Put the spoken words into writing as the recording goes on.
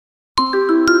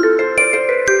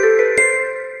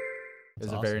It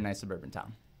was a very nice suburban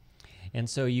town. And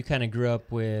so you kind of grew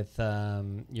up with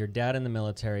your dad in the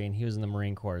military, and he was in the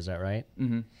Marine Corps. Is that right?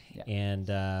 Mm-hmm. Yeah.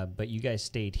 And but you guys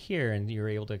stayed here, and you were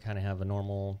able to kind of have a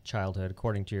normal childhood,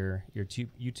 according to your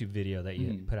YouTube video that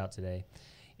you put out today.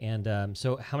 And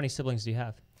so, how many siblings do you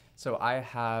have? So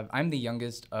I'm the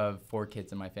youngest of 4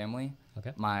 kids in my family.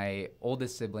 Okay. My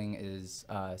oldest sibling is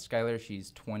Skylar.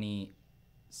 She's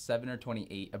 27 or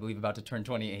 28, I believe, about to turn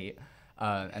 28.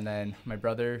 And then my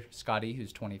brother, Scotty,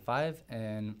 who's 25,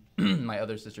 and my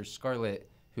other sister, Scarlett,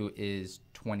 who is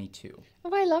 22.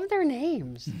 Oh, I love their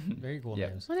names. Very cool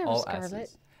names. Whatever, All Scarlett.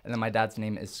 S's. And then my dad's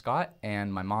name is Scott,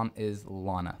 and my mom is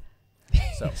Lana.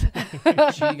 So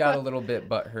she got a little bit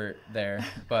butthurt there,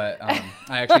 but I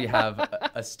actually have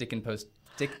a stick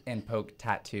and poke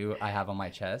tattoo I have on my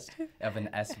chest of an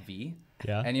SV.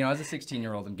 Yeah. And as a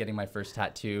 16-year-old, I'm getting my first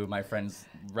tattoo. My friend's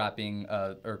wrapping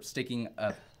or sticking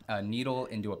a needle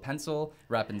into a pencil,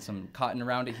 wrapping some cotton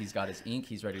around it. He's got his ink.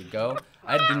 He's ready to go.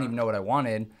 I didn't even know what I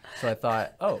wanted, so I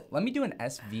thought, oh, let me do an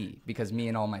SV because me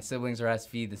and all my siblings are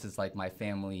SV. This is like my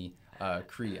family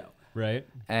Creo. Right.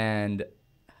 And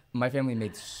my family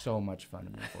made so much fun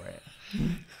of me for it.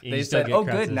 You They still said, get oh,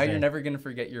 crowds good, to now this you're day. never going to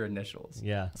forget your initials.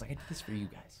 Yeah. I was like, I did this for you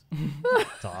guys.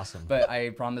 It's awesome. But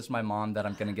I promised my mom that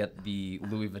I'm going to get the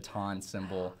Louis Vuitton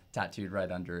symbol tattooed right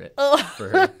under it for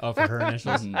her. Oh, for her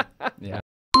initials? Yeah.